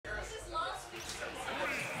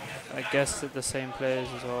I guess that the same players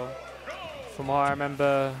as well. From what I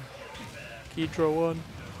remember, Ghidra won.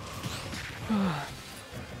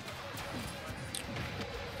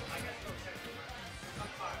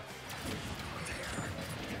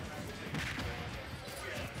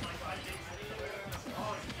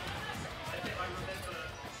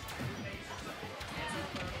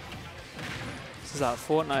 This is like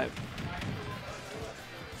Fortnite.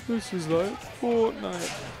 This is like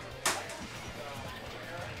Fortnite.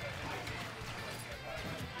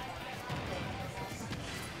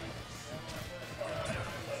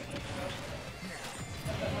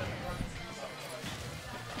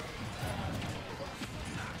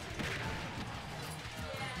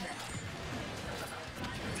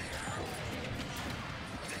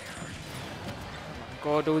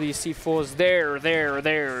 God, all these C4s. There.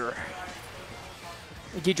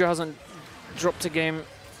 Ghidra hasn't dropped a game.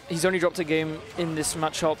 He's only dropped a game in this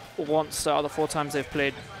matchup once out of the 4 times they've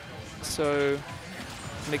played. So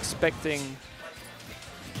I'm expecting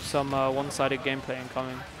some one-sided gameplay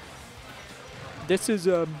incoming. This is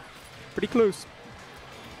pretty close.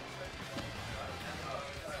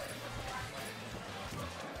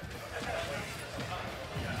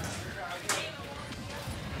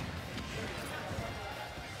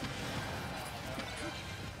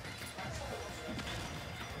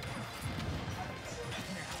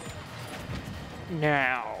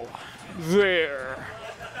 Now, there.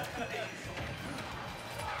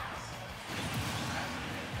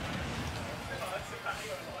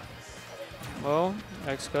 Well,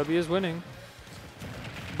 ExKirby is winning.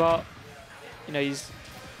 But, you know, he's...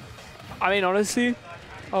 I mean, honestly,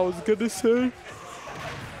 I was gonna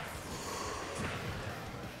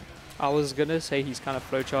say he's kind of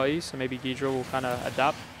flowcharty, so maybe Ghidra will kind of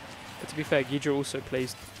adapt. But to be fair, Ghidra also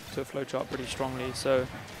plays to a flowchart pretty strongly, so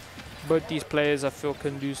both these players I feel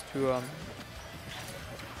conduce to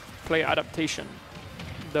play adaptation.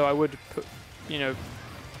 Though I would put, you know,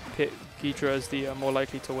 pick Ghidra as the more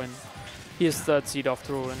likely to win. He is 3rd seed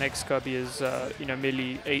after all, and ExKirby is, you know,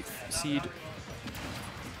 merely 8th seed.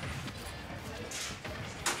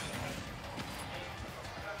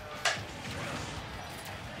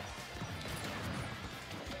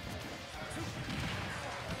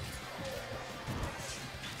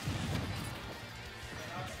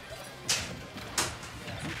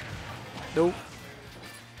 Nope.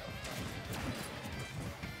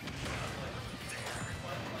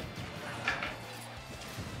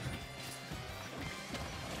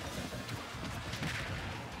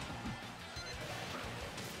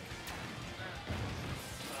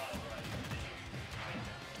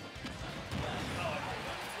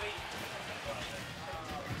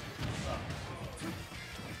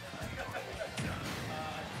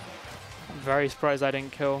 I'm very surprised I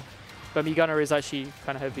didn't kill. But Mi Gunner is actually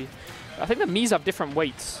kind of heavy. I think the Miis have different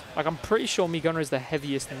weights. Like, I'm pretty sure Mi Gunner is the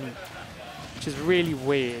heaviest Mi, which is really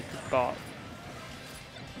weird, but,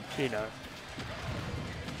 you know.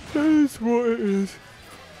 That is what it is.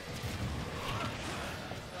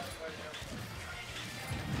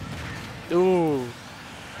 Ooh.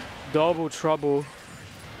 Double trouble.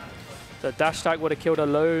 The dash attack would have killed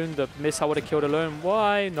alone, the missile would have killed alone.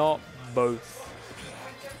 Why not both?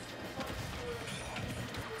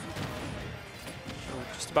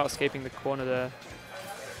 About escaping the corner there.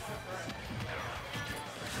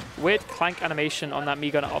 Weird clank animation on that Mi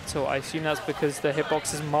Gunner up tilt. I assume that's because the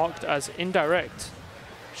hitbox is marked as indirect,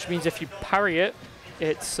 which means if you parry it,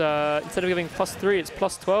 it's instead of giving +3, it's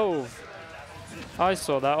 +12. I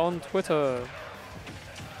saw that on Twitter.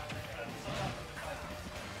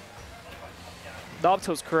 The up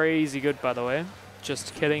tilt's crazy good, by the way.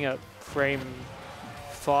 Just killing at frame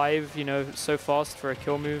 5, you know, so fast for a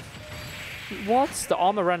kill move. What? The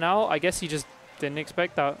armor ran out? I guess he just didn't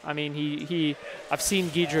expect that. I mean, I've seen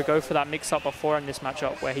Ghidra go for that mix-up before in this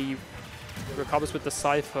matchup where he recovers with the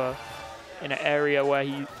Cypher in an area where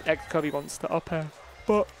ExKirby wants to up air.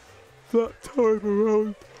 But that time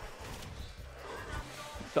around,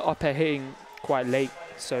 the up air hitting quite late,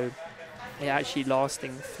 so it actually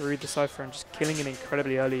lasting through the Cypher and just killing him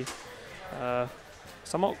incredibly early.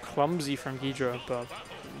 Somewhat clumsy from Ghidra, but,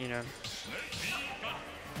 you know.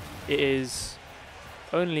 It is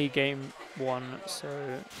only game 1, so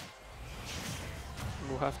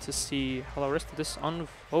we'll have to see how the rest of this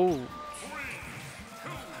unfolds.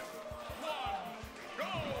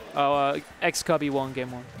 Oh, ExKirby won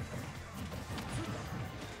game 1.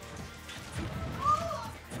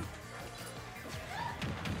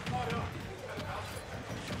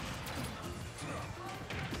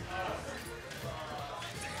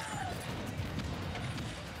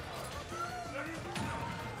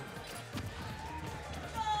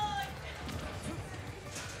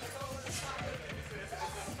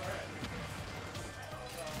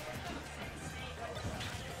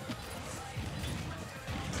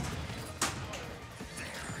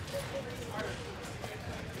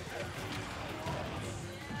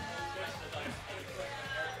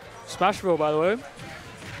 Smash Bros, by the way.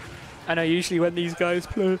 I know usually when these guys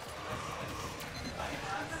play,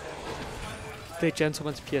 they're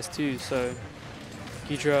gentlemen's PS2, so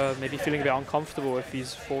Ghidra maybe feeling a bit uncomfortable if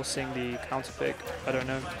he's forcing the counter pick. I don't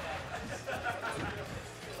know.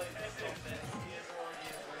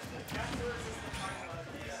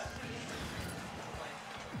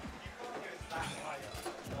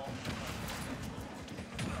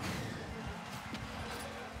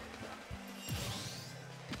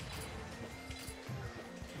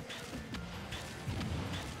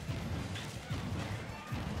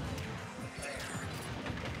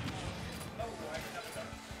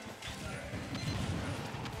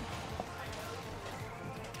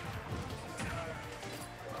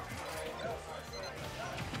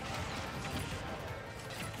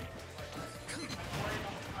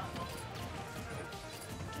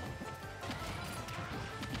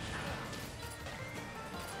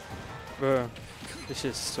 Bro, this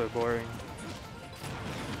is so boring.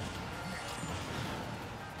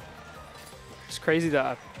 It's crazy that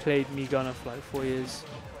I played Me Gunner for like 4 years.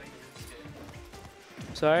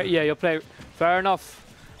 So yeah, you'll play. Fair enough.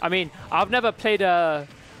 I mean, I've never played the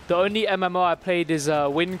only MMO I played is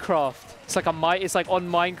Windcraft. It's like it's like on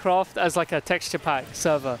Minecraft as like a texture pack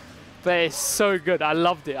server, but it's so good. I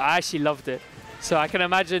loved it. I actually loved it. So I can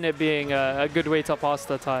imagine it being a good way to pass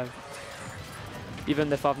the time.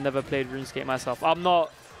 Even if I've never played RuneScape myself. I'm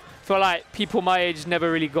not, I feel like people my age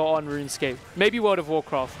never really got on RuneScape. Maybe World of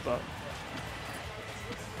Warcraft, but.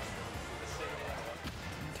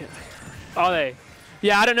 Okay. Are they?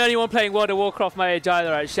 Yeah, I don't know anyone playing World of Warcraft my age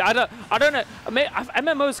either, actually. I don't know. I mean,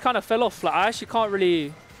 MMOs kind of fell off. Like, I actually can't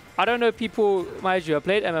really, I don't know people my age who have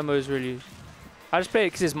played MMOs really. I just play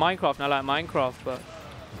it because it's Minecraft and I like Minecraft, but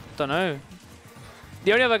don't know.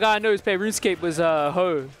 The only other guy I know who's played RuneScape was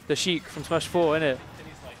Ho, the Sheik from Smash 4, innit?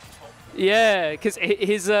 Yeah, because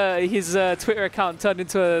his Twitter account turned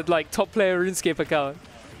into a like top player RuneScape account.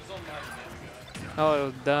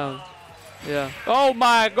 Oh damn! Yeah. Oh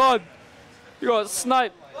my God! You got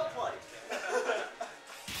sniped.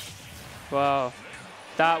 Wow,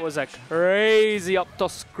 that was a crazy up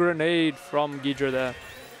toss grenade from Ghidra there,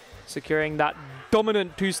 securing that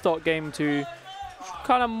dominant 2-stock game to.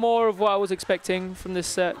 Kind of more of what I was expecting from this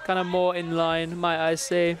set. Kind of more in line, might I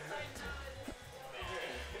say.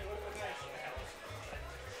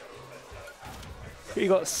 He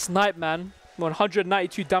got sniped, man.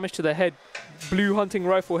 192 damage to the head. Blue hunting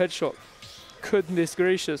rifle headshot. Goodness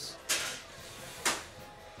gracious.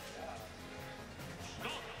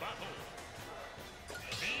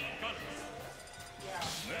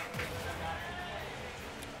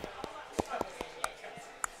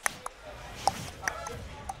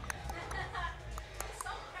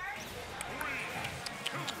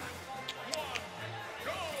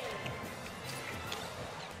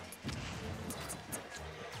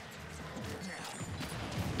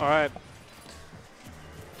 Alright.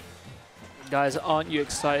 Guys, aren't you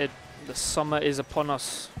excited? The summer is upon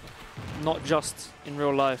us. Not just in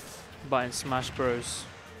real life, but in Smash Bros.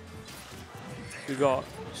 We got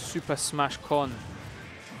Super Smash Con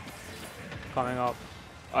coming up.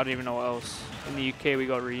 I don't even know what else. In the UK we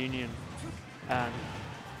got Reunion and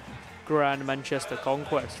Grand Manchester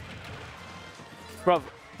Conquest. Bruv,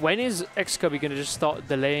 when is ExKirby gonna just start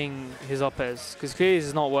delaying his up-airs? Because clearly this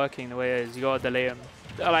is not working the way it is. You gotta delay him.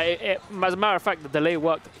 Like as a matter of fact, the delay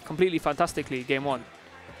worked completely fantastically game 1.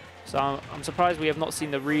 So I'm surprised we have not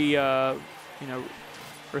seen the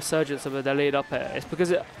resurgence of a delayed up air. It's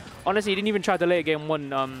because honestly, he didn't even try to delay it game 1.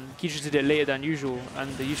 Ghidra did it later than usual,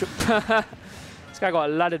 and the usual this guy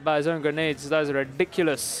got laddered by his own grenades. That is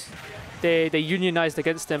ridiculous. They unionized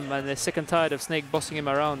against him, and they're sick and tired of Snake bossing him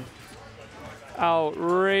around.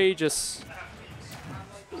 Outrageous.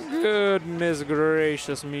 Goodness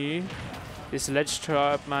gracious me. This ledge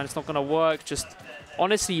trap, man, it's not gonna work. Just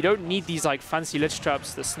honestly, you don't need these like fancy ledge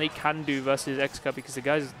traps that Snake can do versus ExKirby because the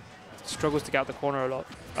guy struggles to get out the corner a lot.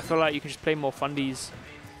 I feel like you can just play more fundies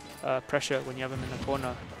pressure when you have him in the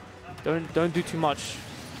corner. Don't do too much.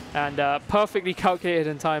 And perfectly calculated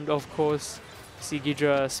and timed, of course. See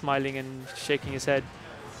Ghidra smiling and shaking his head.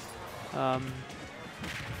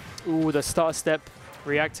 Ooh, the start step.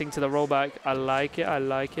 Reacting to the rollback. I like it, I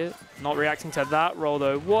like it. Not reacting to that roll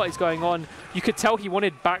though. What is going on? You could tell he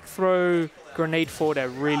wanted back throw grenade forward there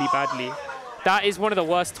really badly. That is one of the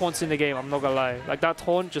worst taunts in the game, I'm not gonna lie. Like that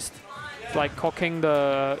taunt, just like cocking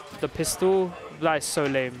the pistol, that is so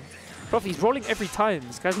lame. Bro, he's rolling every time.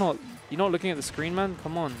 This guy's not, you're not looking at the screen, man?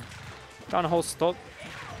 Come on. Down a whole stock.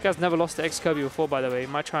 This guy's never lost to ExKirby before, by the way. He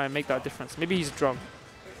might try and make that difference. Maybe he's drunk.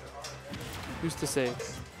 Who's to say?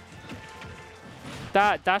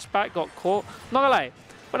 That dash back got caught. Not gonna lie,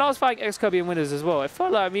 when I was fighting ExKirby in Winners as well, it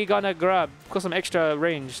felt like me gonna grab, got some extra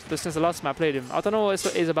range since the last time I played him. I don't know what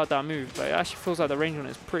it is about that move, but it actually feels like the range on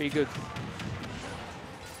it is pretty good.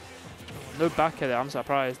 No back air there, I'm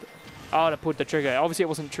surprised. I would have pulled the trigger. Obviously it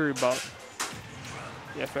wasn't true, but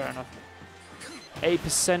yeah, fair enough.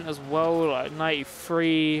 8% as well, like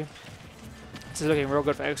 93. This is looking real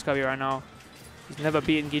good for ExKirby right now. He's never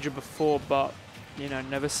beaten Ghidra before, but you know,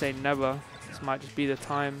 never say never. This might just be the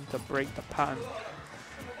time to break the pattern.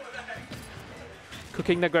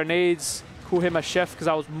 Cooking the grenades, call him a chef because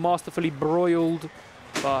I was masterfully broiled.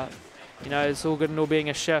 But, you know, it's all good and all being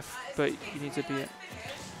a chef, but you need to be it.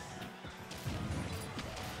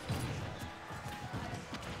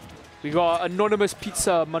 We got an anonymous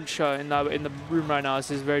pizza muncher in the room right now. This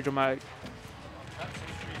is very dramatic.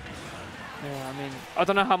 Yeah, I mean, I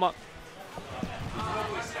don't know how much.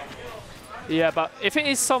 Yeah, but if it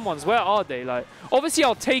is someone's, where are they? Like, obviously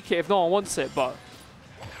I'll take it if no one wants it, but.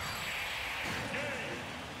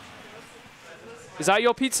 Is that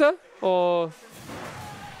your pizza? Or.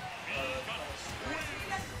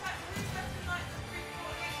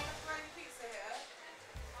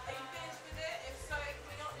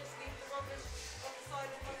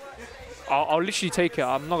 I'll literally take it,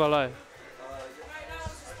 I'm not gonna lie.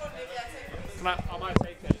 I might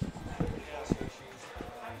take it.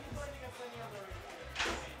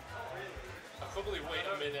 I'll probably wait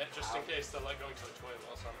a minute just in case they're like going to the toilet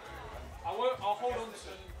or something. I'll hold on to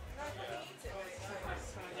it.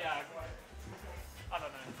 Yeah. I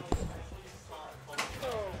don't know.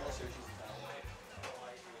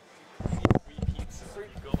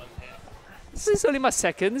 This is only my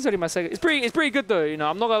second. It's pretty good though, you know,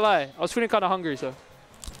 I'm not gonna lie. I was feeling kinda hungry, so.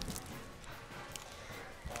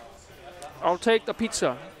 I'll take the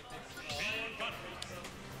pizza.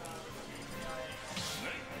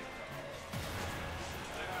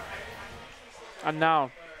 And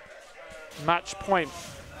now, match point.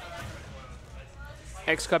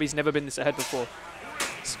 ExKirby's never been this ahead before.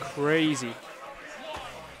 It's crazy.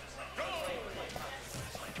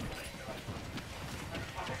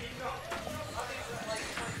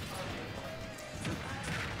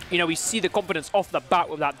 You know, we see the confidence off the bat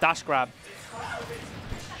with that dash grab.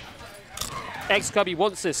 ExKirby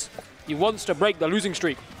wants this. He wants to break the losing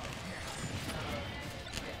streak.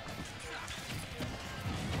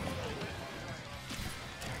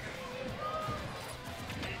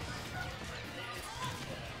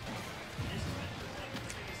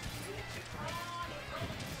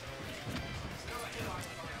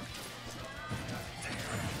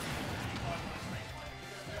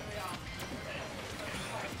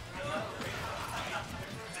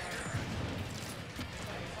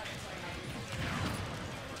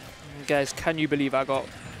 Guys, can you believe I got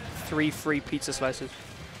 3 free pizza slices?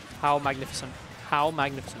 How magnificent. How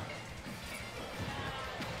magnificent.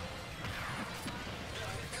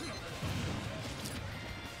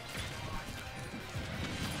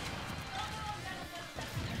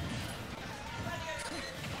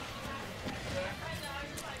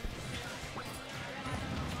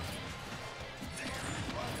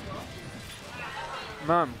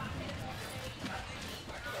 Man.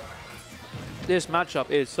 This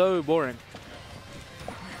matchup is so boring.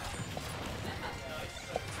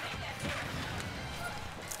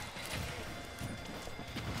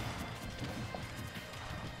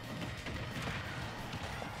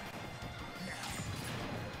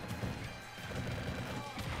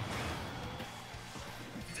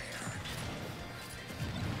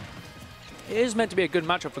 It is meant to be a good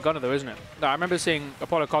matchup for Gunnar though, isn't it? I remember seeing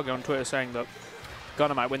Apollo Kage on Twitter saying that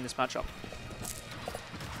Gunnar might win this matchup.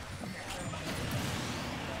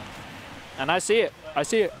 And I see it. I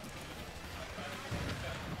see it.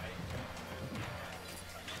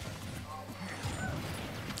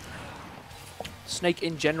 Snake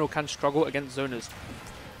in general can struggle against zoners.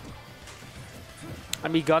 I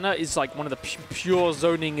mean, Gunnar is like one of the pure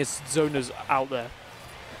zoningest zoners out there.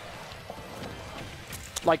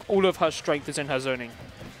 Like, all of her strength is in her zoning,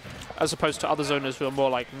 as opposed to other zoners who are more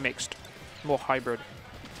like mixed, more hybrid.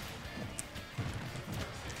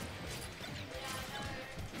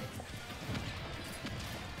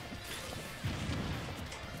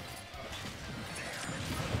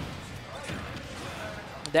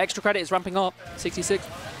 The extra credit is ramping up, 66.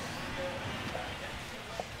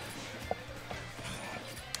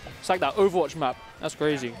 It's like that Overwatch map. That's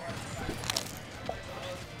crazy.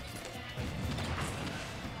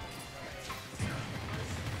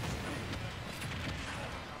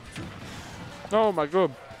 Oh my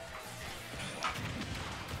god.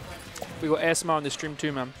 We got ASMR on this stream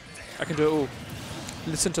too, man. I can do it all.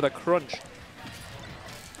 Listen to the crunch.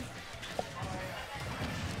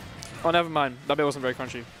 Oh, never mind. That bit wasn't very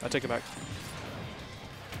crunchy. I take it back.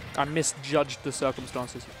 I misjudged the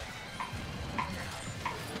circumstances.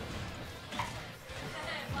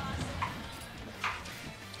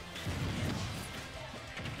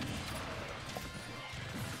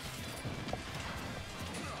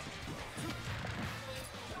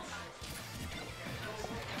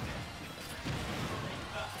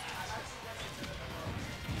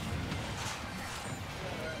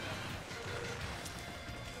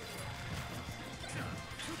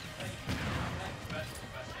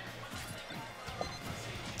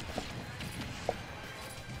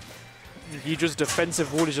 Ghidra's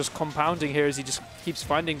defensive wall is just compounding here as he just keeps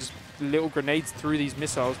finding just little grenades through these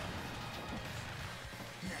missiles.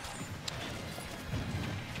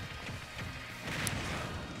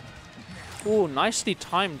 Oh, nicely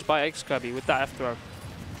timed by ExKirby with that F throw.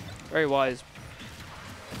 Very wise.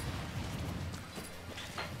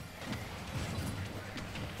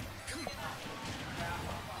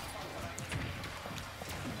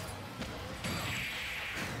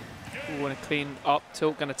 Ooh, and a clean up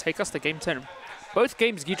tilt gonna take us to game 10. Both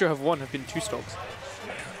games Ghidra have won have been 2 stocks.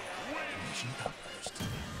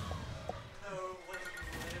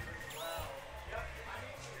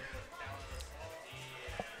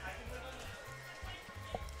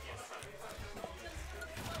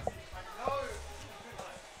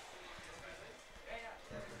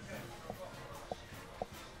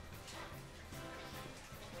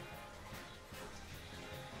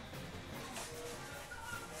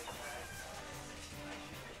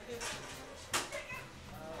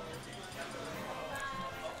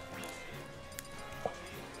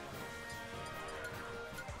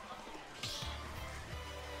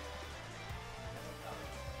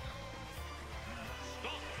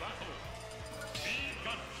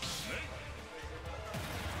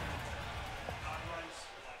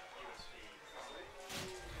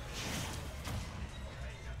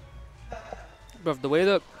 Bruv, the way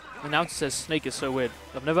the announcer says snake is so weird.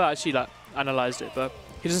 I've never actually like analyzed it, but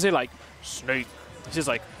he doesn't say like snake. He says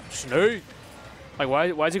like snake. Like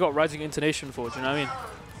why's he got rising intonation for? Do you know what I mean?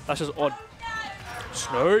 That's just odd.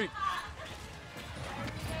 Snake.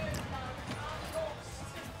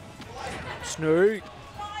 Snake.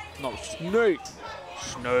 Not snake.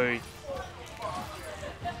 Snake.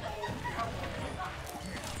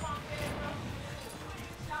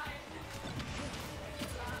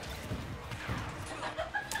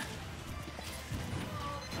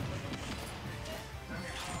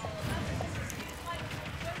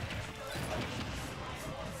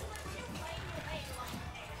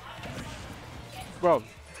 Bro,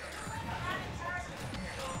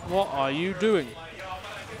 what are you doing?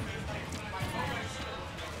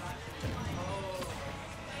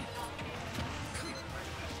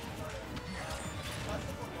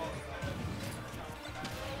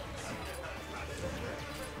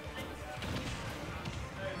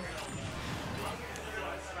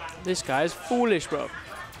 This guy is foolish, bro.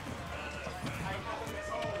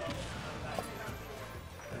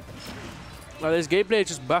 Well, this gameplay is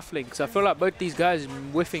just baffling because I feel like both these guys are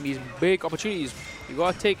whiffing these big opportunities. You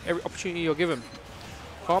gotta take every opportunity you're given.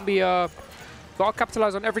 Can't be gotta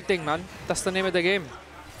capitalize on everything, man. That's the name of the game.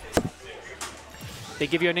 They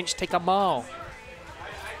give you an inch, take a mile.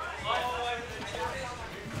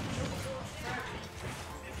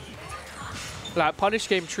 Like, punish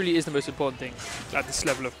game truly is the most important thing at this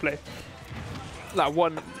level of play. Like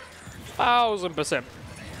 1000%.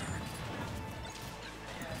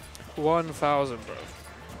 1000, bro.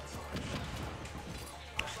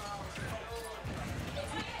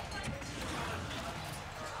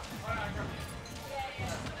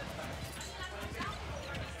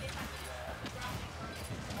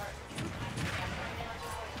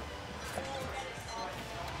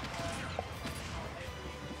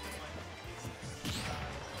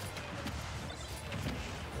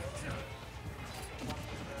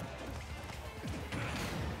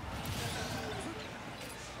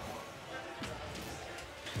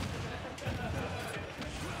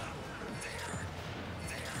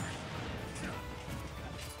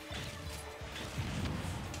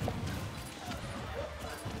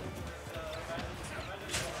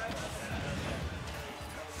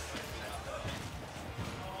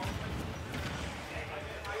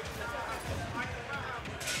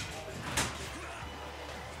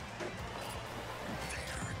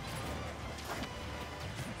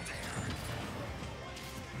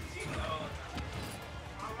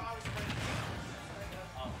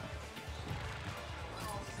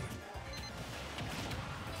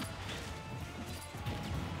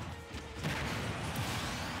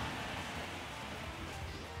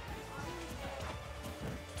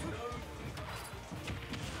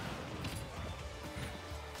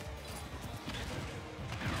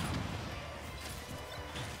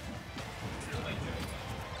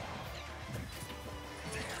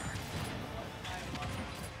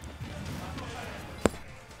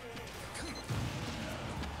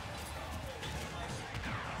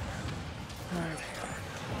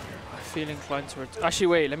 feel inclined to actually,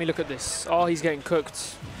 wait, let me look at this. Oh, he's getting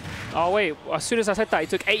cooked. Oh, wait, as soon as I said that, he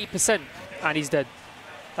took 80% and he's dead.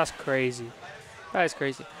 That's crazy. That is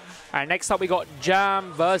crazy. All right, next up we got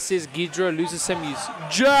Jam versus Ghidra, loses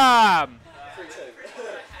semis. Jam!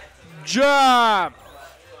 Jam!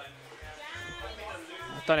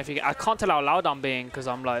 I don't know if you I can't tell how loud I'm being because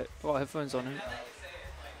I'm like, got headphones on.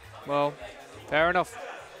 Well, fair enough.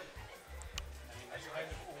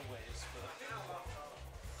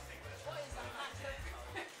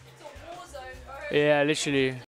 Yeah, literally.